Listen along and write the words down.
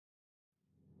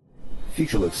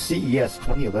Futurelooks CES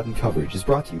 2011 coverage is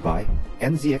brought to you by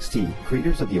NZXT,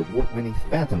 creators of the award-winning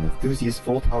Phantom Enthusiast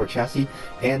Full Tower Chassis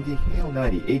and the Hale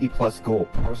 90 80 Plus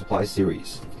Gold Power Supply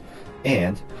Series.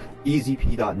 And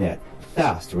EZP.net,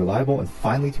 fast, reliable, and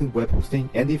finely tuned web hosting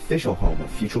and the official home of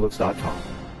Futurelooks.com.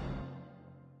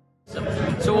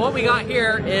 So what we got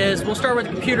here is, we'll start with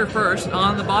the computer first.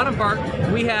 On the bottom part,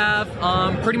 we have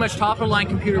pretty much top-of-the-line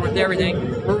computer with everything.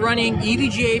 We're running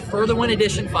EVGA Further Win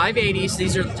Edition 580s.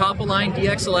 These are the top-of-line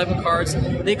DX11 cards.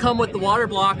 They come with the water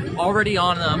block already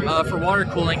on them for water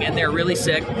cooling, and they're really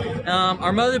sick.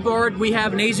 Our motherboard, we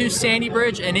have an Asus Sandy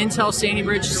Bridge and Intel Sandy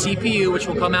Bridge CPU, which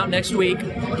will come out next week.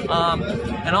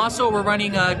 And also we're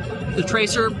running the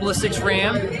Tracer Ballistics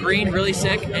RAM, green, really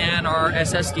sick, and our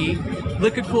SSD.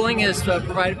 Liquid cooling is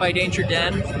provided by Danger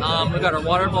Den. We've got our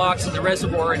water blocks and the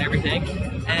reservoir and everything.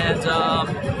 And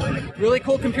really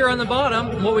cool computer on the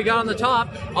bottom. What we got on the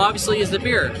top, obviously, is the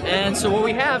beer. And so what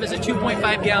we have is a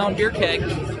 2.5 gallon beer keg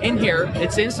in here.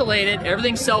 It's insulated,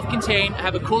 everything's self-contained,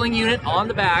 have a cooling unit on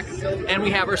the back, and we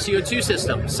have our CO2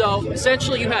 system. So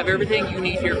essentially you have everything you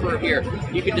need here for a beer.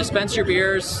 You can dispense your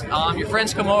beers, your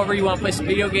friends come over, you want to play some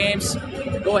video games,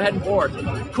 go ahead and pour.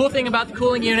 Cool thing about the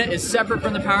cooling unit is separate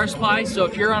from the power supply, so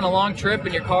if you're on a long trip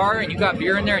in your car and you got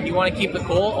beer in there and you want to keep it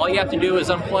cool, all you have to do is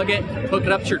unplug it, hook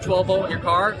it up to your 12 volt in your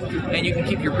car, and you can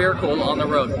keep your beer cool on the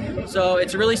road. So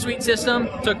it's a really sweet system,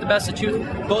 took the best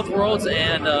of both worlds,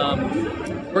 and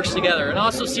works together. And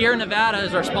also Sierra Nevada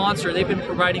is our sponsor. They've been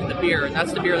providing the beer, and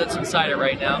that's the beer that's inside it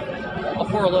right now. I'll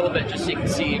pour a little bit just so you can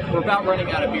see. We're about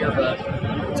running out of beer, but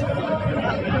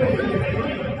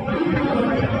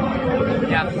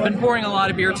yeah, we've been pouring a lot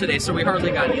of beer today, so we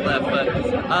hardly got any left.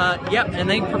 But yeah, and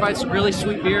they provide some really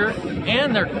sweet beer,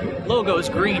 and their logo is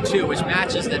green too, which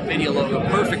matches the nVidia logo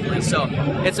perfectly. So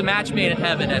it's a match made in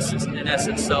heaven, in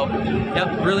essence. So,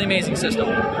 yep, really amazing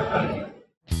system.